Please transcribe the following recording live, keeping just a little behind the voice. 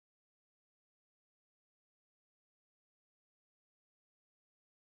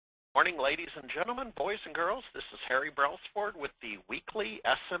Morning, ladies and gentlemen, boys and girls. This is Harry Brelsford with the weekly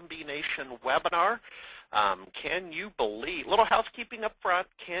SMB Nation webinar. Can you believe, little housekeeping up front,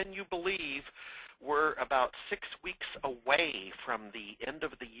 can you believe we're about 6 weeks away from the end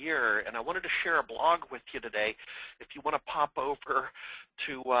of the year? And I wanted to share a blog with you today. If you want to pop over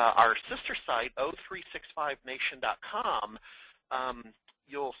to our sister site, 0365nation.com,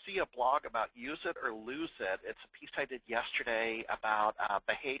 you'll see a blog about use it or lose it. It's a piece I did yesterday about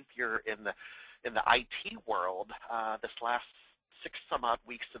behavior in the IT world this last 6 some odd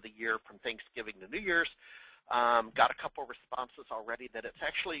weeks of the year from Thanksgiving to New Year's. Got a couple responses already that it's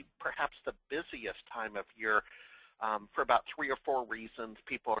actually perhaps the busiest time of year for about 3 or 4 reasons.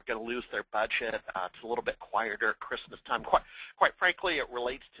 People are going to lose their budget. It's a little bit quieter at Christmas time. Quite frankly, it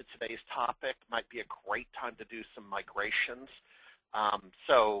relates to today's topic. Might be a great time to do some migrations.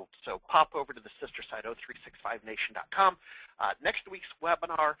 So pop over to the sister site, 0365nation.com. Next week's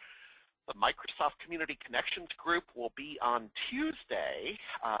webinar, the Microsoft Community Connections Group, will be on Tuesday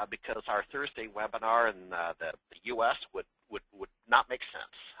because our Thursday webinar in the U.S. would not make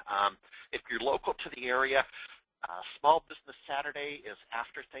sense. If you're local to the area, Small Business Saturday is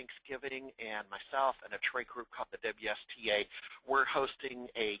after Thanksgiving, and myself and a trade group called the WSTA, we're hosting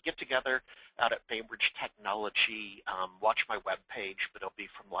a get-together out at Bainbridge Technology. Watch my webpage, but it'll be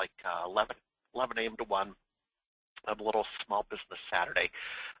from like 11 a.m. to 1. A little Small Business Saturday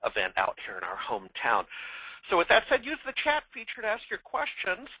event out here in our hometown. So with that said, use the chat feature to ask your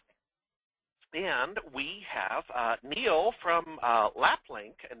questions. And we have Neil from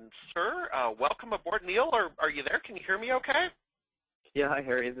Laplink. And sir, welcome aboard. Neil, are you there? Can you hear me okay? Yeah, hi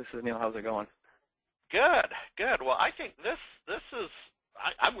Harry, this is Neil. How's it going? Good, good. Well, I think this is,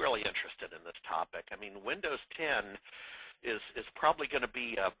 I'm really interested in this topic. I mean, Windows 10 is probably going to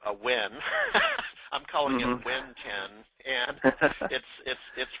be a win. I'm calling it Win 10, and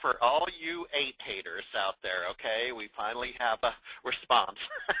it's for all you 8 haters out there, okay? We finally have a response.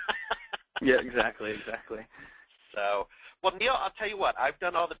 Yeah, exactly. So, well, Neil, I'll tell you what. I've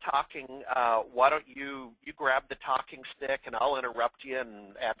done all the talking. Why don't you grab the talking stick, and I'll interrupt you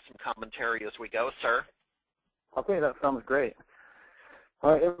and add some commentary as we go, sir. Okay, that sounds great.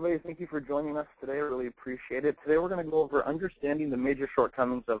 All right, everybody, thank you for joining us today. I really appreciate it. Today we're going to go over understanding the major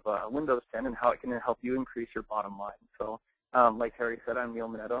shortcomings of Windows 10 and how it can help you increase your bottom line. So, like Harry said, I'm Neil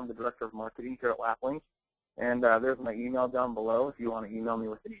Minetto. I'm the Director of Marketing here at Laplink. And there's my email down below if you want to email me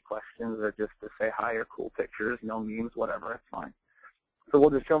with any questions or just to say hi or cool pictures, memes, whatever, it's fine. So we'll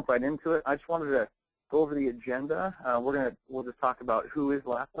just jump right into it. I just wanted to go over the agenda. We'll just talk about who is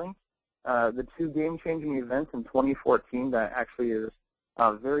Laplink, the 2 game-changing events in 2014 that actually is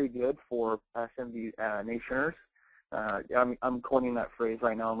very good for SMB nationers. I'm coining that phrase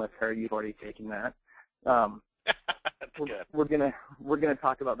right now, unless Harry, you've already taken that. We're gonna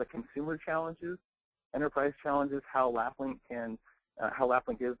talk about the consumer challenges, enterprise challenges, how Laplink is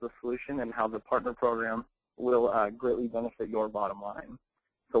the solution, and how the partner program will greatly benefit your bottom line.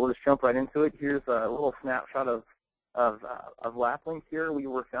 So we'll just jump right into it. Here's a little snapshot of Laplink here. We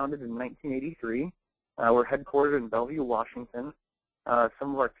were founded in 1983. We're headquartered in Bellevue, Washington.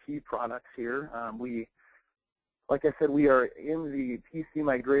 Some of our key products here, like I said, we are in the PC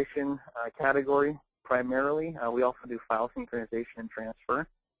migration category primarily. We also do file synchronization and transfer,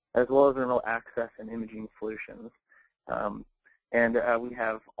 as well as remote access and imaging solutions. We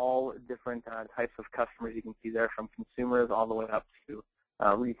have all different types of customers you can see there, from consumers all the way up to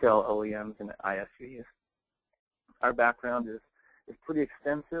retail OEMs and ISVs. Our background is pretty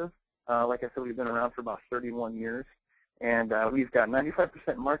extensive. Like I said, we've been around for about 31 years, and we've got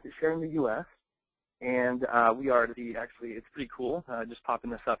 95% market share in the U.S., and we are actually, it's pretty cool, just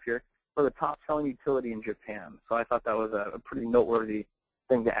popping this up here, we're the top selling utility in Japan. So I thought that was a pretty noteworthy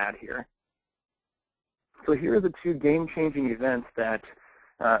thing to add here. So here are the 2 game-changing events that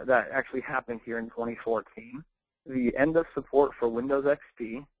actually happened here in 2014. The end of support for Windows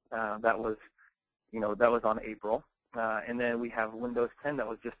XP, that was on April, and then we have Windows 10 that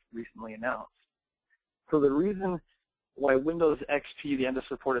was just recently announced. So the reason why Windows XP, the end of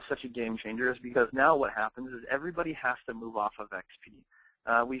support, is such a game changer is because now what happens is everybody has to move off of XP.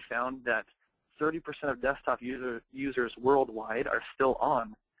 We found that 30% of desktop users worldwide are still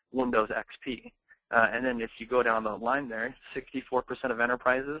on Windows XP. And then if you go down the line there, 64% of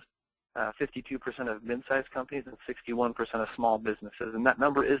enterprises, 52% of mid-sized companies, and 61% of small businesses. And that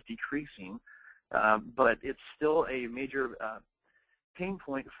number is decreasing, but it's still a major pain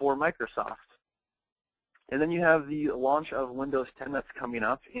point for Microsoft. And then you have the launch of Windows 10 that's coming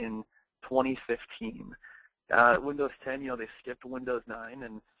up in 2015. Windows 10, they skipped Windows 9,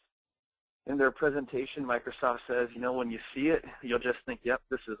 and In their presentation, Microsoft says, when you see it, you'll just think, yep,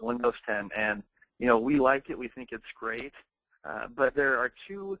 this is Windows 10. And, we like it. We think it's great. But there are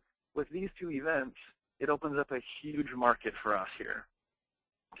with these two events, it opens up a huge market for us here.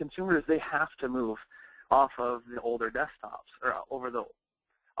 Consumers, they have to move off of the older desktops or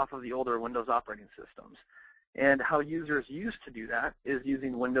off of the older Windows operating systems. And how users used to do that is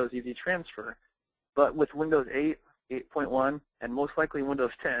using Windows Easy Transfer. But with Windows 8, 8.1, and most likely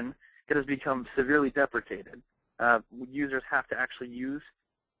Windows 10, it has become severely deprecated. Users have to actually use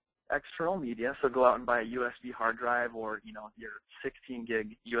external media, so go out and buy a USB hard drive or your 16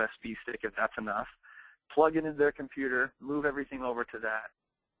 gig USB stick if that's enough, plug it into their computer, move everything over to that,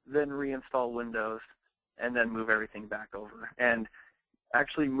 then reinstall Windows, and then move everything back over. And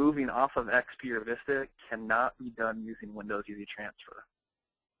actually moving off of XP or Vista cannot be done using Windows Easy Transfer.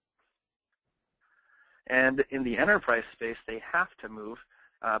 And in the enterprise space, they have to move,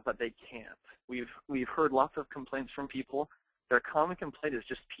 but they can't. We've heard lots of complaints from people. Their common complaint is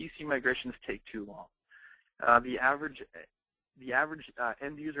just PC migrations take too long. The average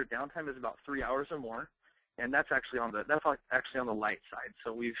end user downtime is about 3 hours or more, and that's actually on the light side.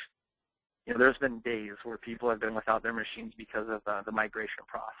 So there's been days where people have been without their machines because of the migration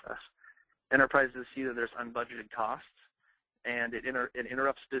process. Enterprises see that there's unbudgeted costs, and it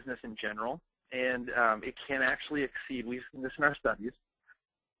interrupts business in general, and it can actually exceed, we've seen this in our studies,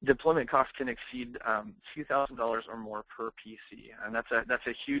 deployment costs can exceed $2,000 or more per PC, and that's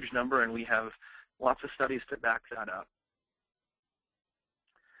a huge number, and we have lots of studies to back that up.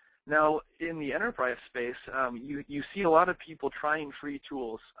 Now, in the enterprise space, you see a lot of people trying free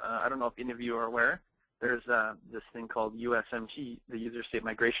tools. I don't know if any of you are aware. There's this thing called USMT, the User State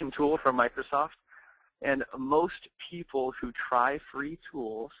Migration Tool from Microsoft, and most people who try free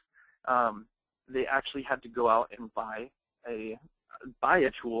tools, they actually had to go out and buy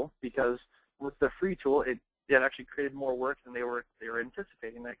a tool, because with the free tool, it actually created more work than they were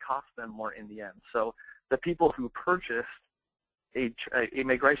anticipating. That cost them more in the end. So the people who purchased a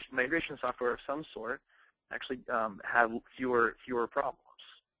migration software of some sort actually have fewer problems.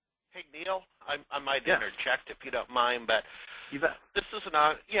 Hey Neil, I might interject if you don't mind, but you bet. This is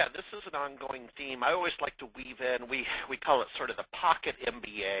an ongoing theme. I always like to weave in. We call it sort of the pocket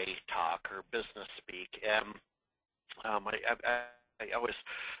MBA talk or business speak, and I always,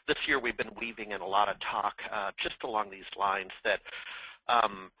 this year we've been weaving in a lot of talk just along these lines that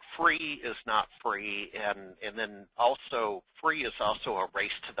free is not free, and then also free is also a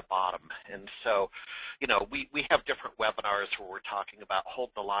race to the bottom. And so, we have different webinars where we're talking about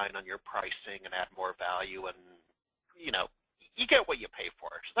hold the line on your pricing and add more value, and you get what you pay for.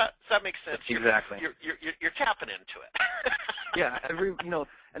 Does that make sense? Exactly. You're tapping into it. Yeah,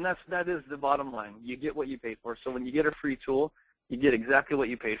 and that is the bottom line. You get what you pay for. So when you get a free tool, you get exactly what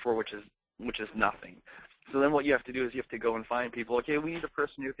you paid for, which is nothing. So then what you have to do is you have to go and find people. Okay, we need a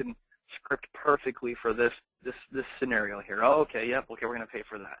person who can script perfectly for this scenario here. Oh, okay, yep. Okay, we're going to pay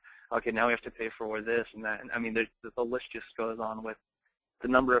for that. Okay, now we have to pay for this and that. And I mean, the list just goes on with the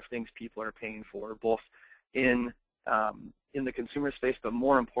number of things people are paying for, both in the consumer space, but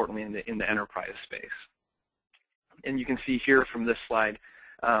more importantly in the enterprise space. And you can see here from this slide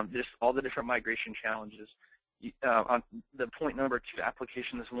just all the different migration challenges. On the point number 2,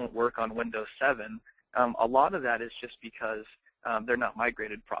 applications won't work on Windows 7. A lot of that is just because they're not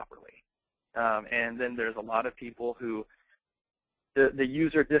migrated properly. And then there's a lot of people who the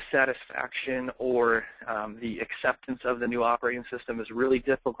user dissatisfaction or the acceptance of the new operating system is really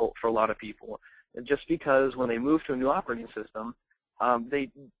difficult for a lot of people. Just because when they move to a new operating system,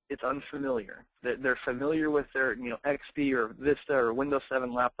 it's unfamiliar. They're familiar with their XP or Vista or Windows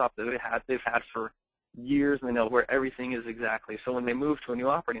 7 laptop that they've had for years, and they know where everything is exactly. So when they move to a new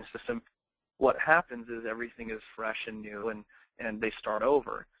operating system, what happens is everything is fresh and new, and they start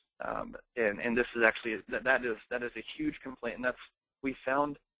over. And this is actually that is a huge complaint, and we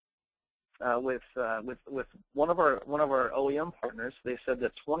found with one of our OEM partners. They said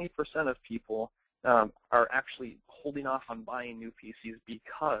that 20% of people are actually holding off on buying new PCs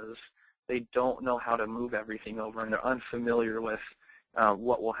because they don't know how to move everything over, and they're unfamiliar with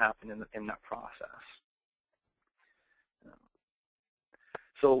what will happen in that process.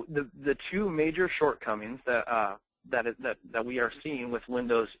 So the two major shortcomings that we are seeing with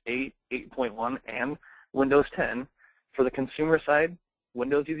Windows 8, 8.1, and Windows 10, for the consumer side,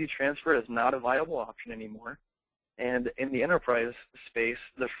 Windows Easy Transfer is not a viable option anymore. And in the enterprise space,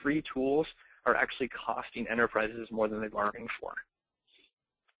 the free tools are actually costing enterprises more than they bargained for.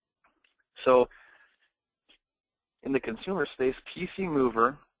 So in the consumer space, PC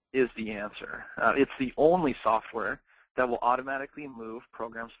Mover is the answer. It's the only software that will automatically move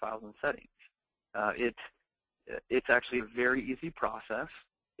programs, files, and settings. It's actually a very easy process.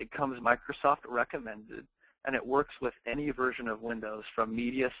 It comes Microsoft recommended, and it works with any version of Windows from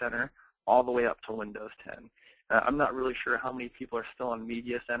Media Center all the way up to Windows 10. I'm not really sure how many people are still on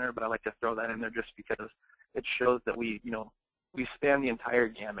Media Center, but I like to throw that in there just because it shows that we span the entire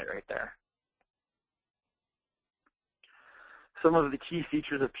gamut right there. Some of the key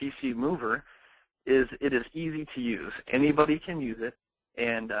features of PC Mover is it is easy to use. Anybody can use it,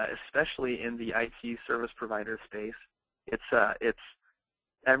 and especially in the IT service provider space, it's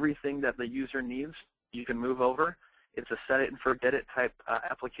everything that the user needs. You can move over. It's a set it and forget it type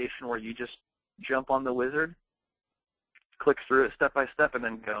application where you just jump on the wizard, click through it step by step, and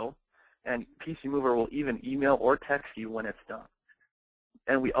then go. And PC Mover will even email or text you when it's done.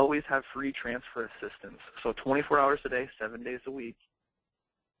 And we always have free transfer assistance. So 24 hours a day, 7 days a week.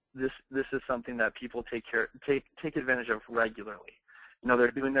 This is something that people take advantage of regularly.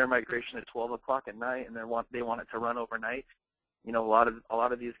 They're doing their migration at 12 o'clock at night, and they want it to run overnight. A lot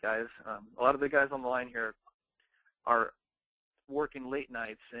of these guys, a lot of the guys on the line here are working late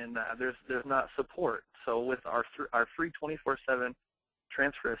nights, and there's not support. So with our free 24/7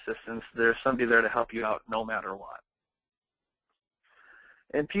 transfer assistance, there's somebody there to help you out no matter what.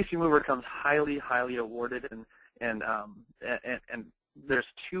 And PC Mover comes highly, highly awarded, and there's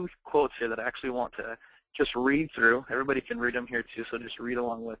two quotes here that I actually want to just read through. Everybody can read them here too, so just read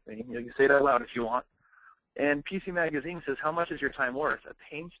along with me. You can say it out loud if you want. And PC Magazine says, how much is your time worth? A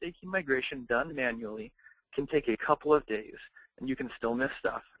painstaking migration done manually can take a couple of days, and you can still miss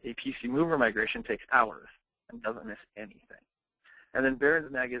stuff. A PC Mover migration takes hours and doesn't miss anything. And then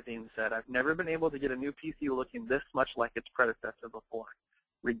Barron's Magazine said, I've never been able to get a new PC looking this much like its predecessor before,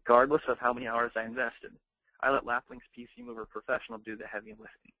 regardless of how many hours I invested. I let Laplink's PC Mover Professional do the heavy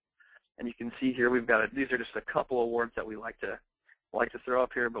lifting. And you can see here we've got these are just a couple awards that we like to throw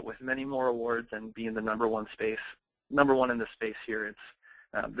up here, but with many more awards and being the number one in the space here,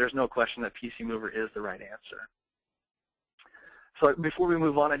 there's no question that PC Mover is the right answer. So before we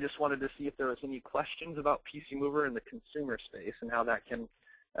move on, I just wanted to see if there was any questions about PC Mover in the consumer space and how that can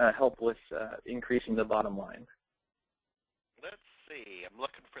help with increasing the bottom line. Let's see. I'm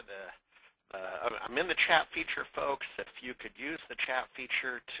looking for I'm in the chat feature, folks. If you could use the chat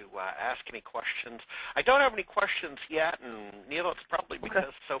feature to ask any questions. I don't have any questions yet, and Neil, it's probably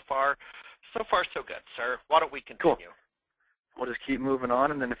because so far so good, sir. Why don't we continue? Cool. We'll just keep moving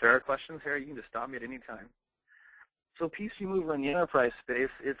on, and then if there are questions here, you can just stop me at any time. So PC Mover in the enterprise space,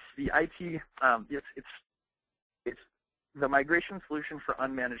 it's the IT, it's the migration solution for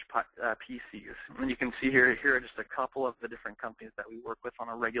unmanaged PCs. And you can see here are just a couple of the different companies that we work with on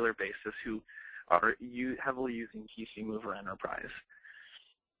a regular basis who are heavily using PC Mover Enterprise.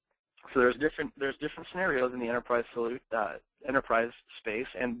 So there's different scenarios in the enterprise space,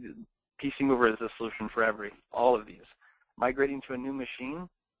 and PC Mover is the solution for all of these. Migrating to a new machine,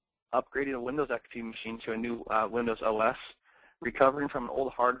 upgrading a Windows XP machine to a new Windows OS, recovering from an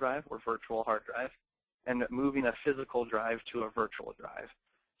old hard drive or virtual hard drive, and moving a physical drive to a virtual drive.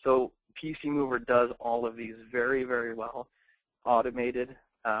 So PC Mover does all of these very, very well, automated.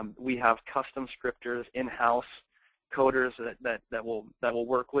 We have custom scripters, in-house coders that will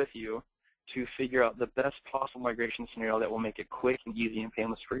work with you to figure out the best possible migration scenario that will make it quick and easy and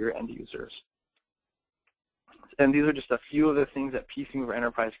painless for your end users. And these are just a few of the things that PC Mover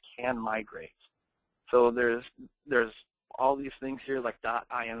Enterprise can migrate. So there's all these things here like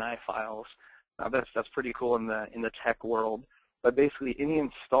 .ini files. That's pretty cool in the tech world. But basically, any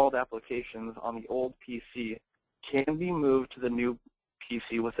installed applications on the old PC can be moved to the new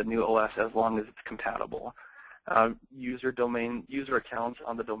PC with the new OS as long as it's compatible. User accounts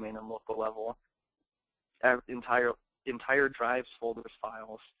on the domain and local level, entire drives, folders,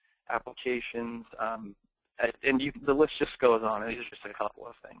 files, applications, and the list just goes on. These are just a couple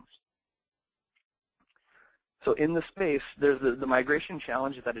of things. So in the space, there's the migration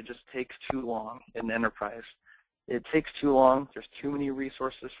challenge that it just takes too long in the enterprise. It takes too long. There's too many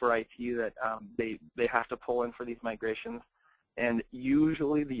resources for IT that they have to pull in for these migrations, and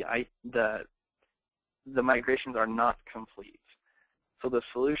usually the migrations are not complete. So the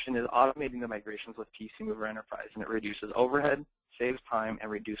solution is automating the migrations with PC Mover Enterprise, and it reduces overhead, saves time,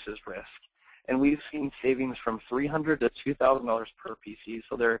 and reduces risk. And we've seen savings from $300 to $2,000 per PC.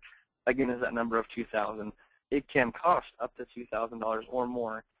 So there, again, is that number of 2,000. It can cost up to $2,000 or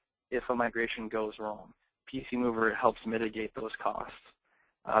more if a migration goes wrong. PC Mover helps mitigate those costs.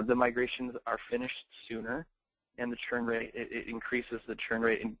 The migrations are finished sooner, and the churn rate, it increases the churn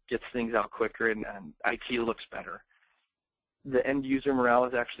rate and gets things out quicker, and IT looks better. The end user morale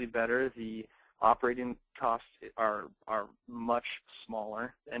is actually better. The Operating costs are much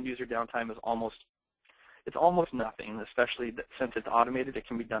smaller. End user downtime is almost nothing, especially since it's automated. It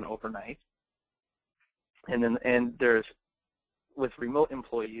can be done overnight. And there's, with remote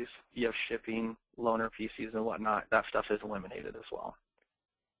employees, you have shipping, loaner PCs and whatnot. That stuff is eliminated as well.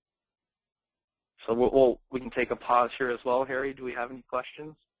 So we can take a pause here as well. Harry, do we have any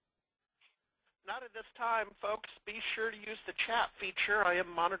questions? Not at this time, folks. Be sure to use the chat feature. I am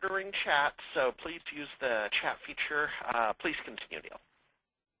monitoring chat, so please use the chat feature. Please continue, Neil.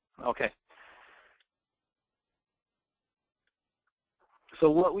 Okay. So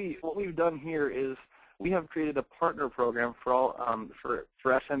what we've done here is we have created a partner program for all for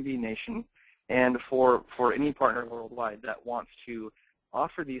SMB Nation and for any partner worldwide that wants to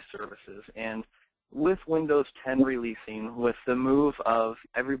offer these services. And with Windows 10 releasing, with the move of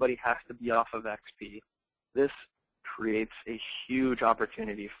everybody has to be off of XP, this creates a huge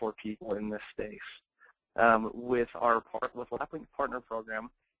opportunity for people in this space. With Laplink Partner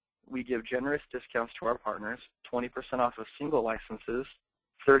Program, we give generous discounts to our partners, 20% off of single licenses,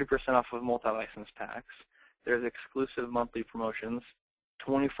 30% off of multi-license packs. There's exclusive monthly promotions,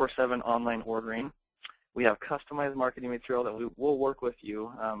 24/7 online ordering. We have customized marketing material that we will work with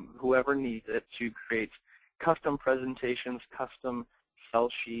you, whoever needs it, to create custom presentations, custom sell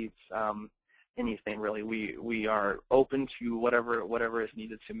sheets, anything really. We are open to whatever is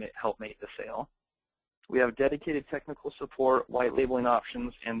needed to help make the sale. We have dedicated technical support, white labeling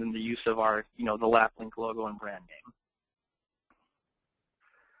options, and then the use of our, the Laplink logo and brand name.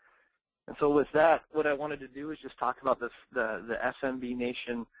 And so with that, what I wanted to do is just talk about the SMB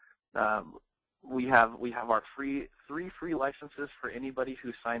Nation. We have our three free licenses for anybody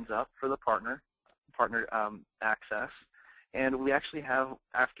who signs up for the partner access, and we actually have,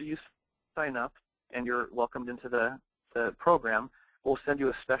 after you sign up and you're welcomed into the program, we'll send you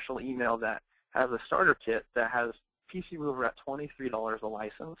a special email that has a starter kit that has PC Mover at $23 a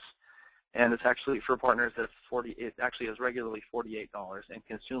license, and it's actually for partners that's it actually is regularly $48, and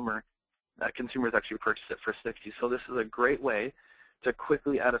consumers actually purchase it for $60. So this is a great way to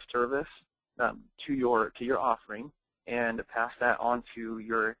quickly add a service to your offering and pass that on to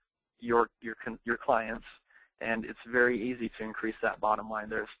your clients, and it's very easy to increase that bottom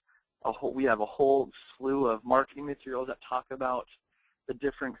line. We have a whole slew of marketing materials that talk about the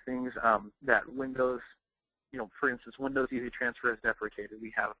different things that Windows, for instance, Windows Easy Transfer is deprecated.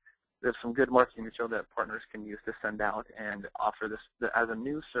 There's some good marketing material that partners can use to send out and offer this as a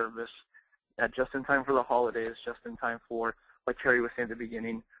new service just in time for the holidays, just in time for, like Terry was saying at the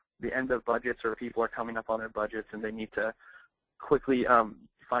beginning, the end of budgets, or people are coming up on their budgets and they need to quickly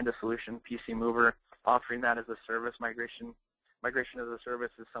find a solution. PC Mover offering that as a service, migration as a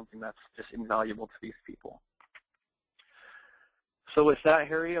service, is something that's just invaluable to these people. So with that,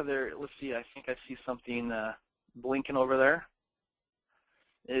 Harry, let's see, I think I see something blinking over there.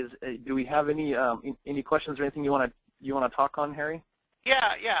 Do we have any questions or anything you want to talk on, Harry?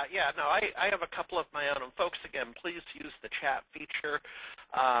 Yeah. No, I have a couple of my own. And folks, again, please use the chat feature,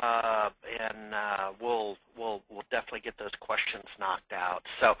 and we'll definitely get those questions knocked out.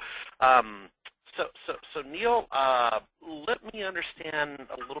 So, so Neil, let me understand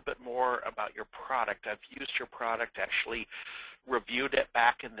a little bit more about your product. I've used your product, actually reviewed it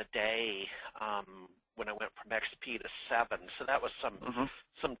back in the day when I went from XP to 7. So that was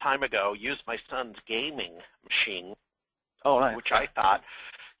some time ago. Used my son's gaming machine. Oh, nice. Which I thought,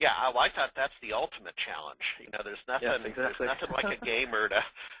 I thought that's the ultimate challenge. There's nothing, yes, exactly. there's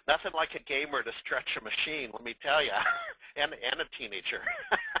nothing like a gamer to stretch a machine. Let me tell you, and a teenager.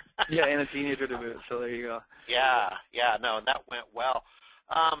 Yeah, and a teenager to boot. So there you go. Yeah, no, and that went well.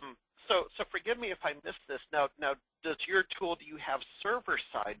 So forgive me if I missed this. Now, does your tool? Do you have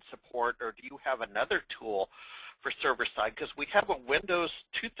server-side support, or do you have another tool for server-side? Because we have a Windows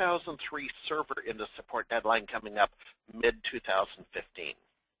 2003 server into support deadline coming up mid-2015.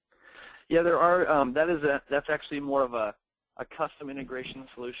 Yeah, there are. That's actually more of a custom integration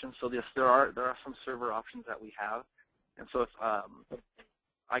solution. So there are some server options that we have, and so if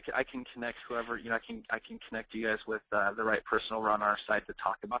I can connect whoever, I can connect you guys with the right person over on our side to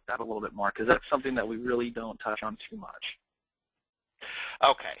talk about that a little bit more, because that's something that we really don't touch on too much.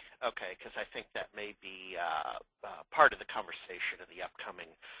 Okay, because I think that may be part of the conversation in the upcoming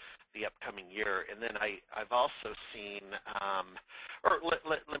year. And then I've also seen, or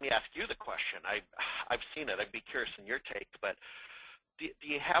let me ask you the question. I've seen it. I'd be curious in your take, but do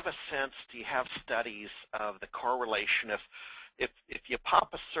you have a sense? Do you have studies of the correlation if you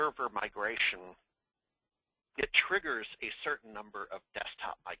pop a server migration, it triggers a certain number of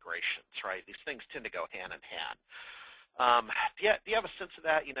desktop migrations, right? These things tend to go hand in hand. Do you have a sense of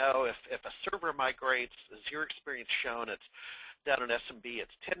that? You know, if a server migrates, as your experience shown, it's down in SMB,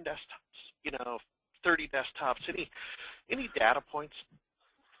 it's 10 desktops, you know, 30 desktops. Any data points?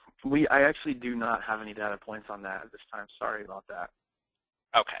 I actually do not have any data points on that at this time. Sorry about that.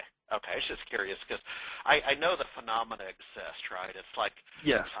 Okay. Okay. I was just curious because I know the phenomena exist, right? It's like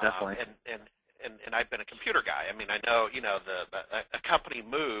yes, definitely. And I've been a computer guy. I mean, I know, you know, a company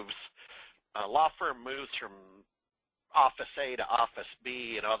moves, a law firm moves from Office A to Office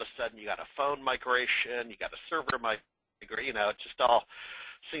B, and all of a sudden you got a phone migration, you got a server migration, you know, it just all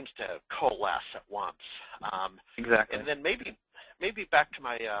seems to coalesce at once. Exactly. And then maybe back to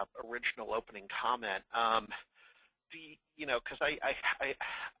my original opening comment, you know, because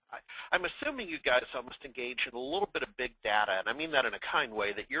I'm assuming you guys almost engage in a little bit of big data, and I mean that in a kind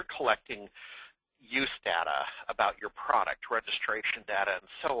way, that you're collecting use data about your product, registration data, and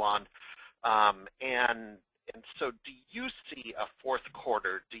so on. And so do you see a fourth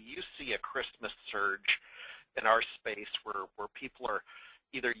quarter, do you see a Christmas surge in our space where people are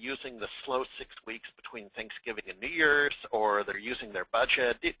either using the slow 6 weeks between Thanksgiving and New Year's, or they're using their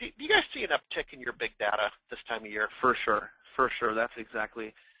budget? Do you guys see an uptick in your big data this time of year? For sure. For sure. That's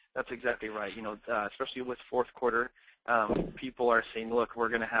exactly right. You know, especially with fourth quarter, people are saying, look, we're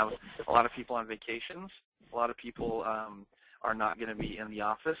going to have a lot of people on vacations. A lot of people are not going to be in the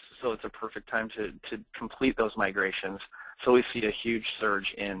office, so it's a perfect time to complete those migrations. So we see a huge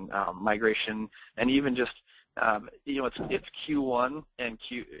surge in migration, and even just you know, it's Q1 and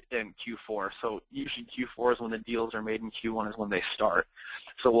Q4. So usually Q4 is when the deals are made, and Q1 is when they start.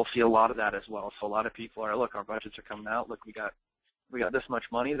 So we'll see a lot of that as well. So a lot of people are, look, our budgets are coming out. Look, we got this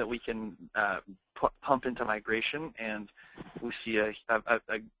much money that we can pump into migration, and we see a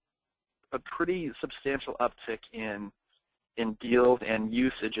pretty substantial uptick in deals and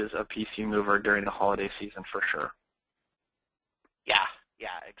usages of PC Mover during the holiday season for sure.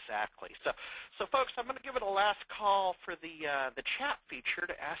 Yeah, exactly. So folks, I'm going to give it a last call for the chat feature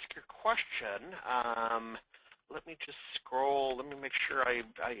to ask your question. Let me just scroll. Let me make sure I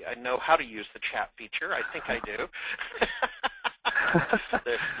know how to use the chat feature. I think I do.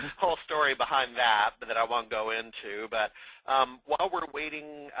 The whole story behind that I won't go into. But while we're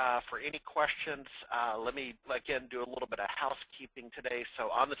waiting for any questions, let me, again, do a little bit of housekeeping today.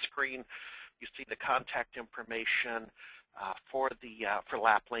 So on the screen, you see the contact information for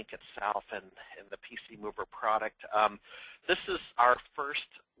Laplink itself and the PC Mover product. This is our first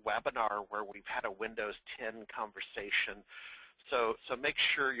webinar where we've had a Windows 10 conversation. So make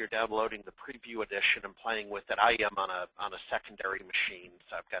sure you're downloading the preview edition and playing with it. I am on a secondary machine,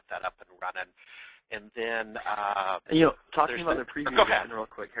 so I've got that up and running. And then you know, talking about the preview edition real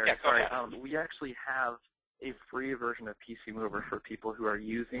quick, Harry. Yeah, sorry, we actually have a free version of PC Mover for people who are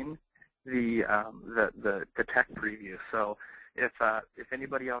using the tech preview. So if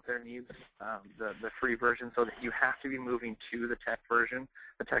anybody out there needs the free version, so that you have to be moving to the tech version,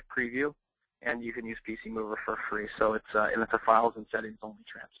 the tech preview, and you can use PC Mover for free. So it's a files and settings only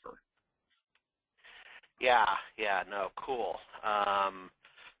transfer. Yeah, no, cool.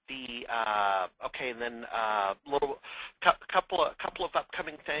 Okay, and then couple of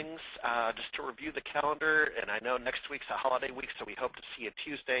upcoming things just to review the calendar. And I know next week's a holiday week, so we hope to see you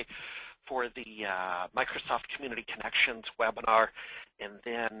Tuesday for the Microsoft Community Connections webinar. And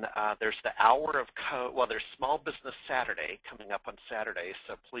then there's the Hour of Code. Well, there's Small Business Saturday coming up on Saturday.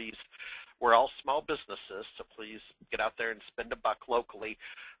 So please, we're all small businesses, so please get out there and spend a buck locally.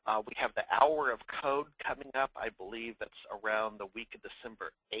 We have the Hour of Code coming up. I believe it's around the week of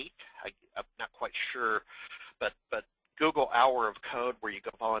December 8th. I'm not quite sure, but Google Hour of Code, where you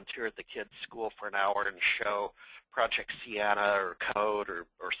go volunteer at the kids' school for an hour and show Project Sienna or code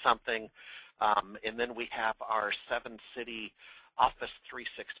or something. And then we have our 7-city Office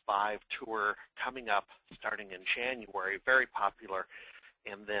 365 tour coming up starting in January, very popular.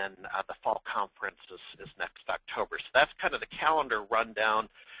 And then the fall conference is next October. So that's kind of the calendar rundown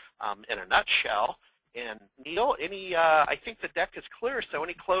in a nutshell. And Neil, I think the deck is clear, so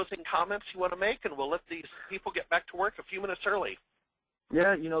any closing comments you want to make, and we'll let these people get back to work a few minutes early.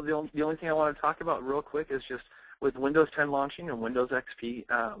 Yeah, you know, the only thing I want to talk about real quick is just with Windows 10 launching and Windows XP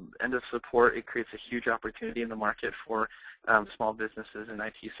end of support, it creates a huge opportunity in the market for small businesses and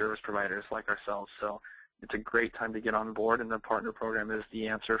IT service providers like ourselves. So it's a great time to get on board, and the partner program is the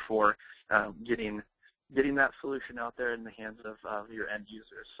answer for getting that solution out there in the hands of your end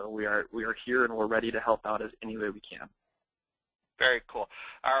users. So we are here, and we're ready to help out as any way we can. Very cool.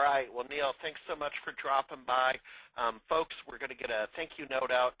 All right. Well, Neil, thanks so much for dropping by. Folks, we're going to get a thank you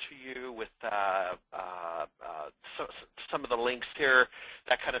note out to you with some of the links here,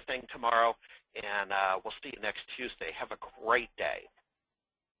 that kind of thing tomorrow, and we'll see you next Tuesday. Have a great day.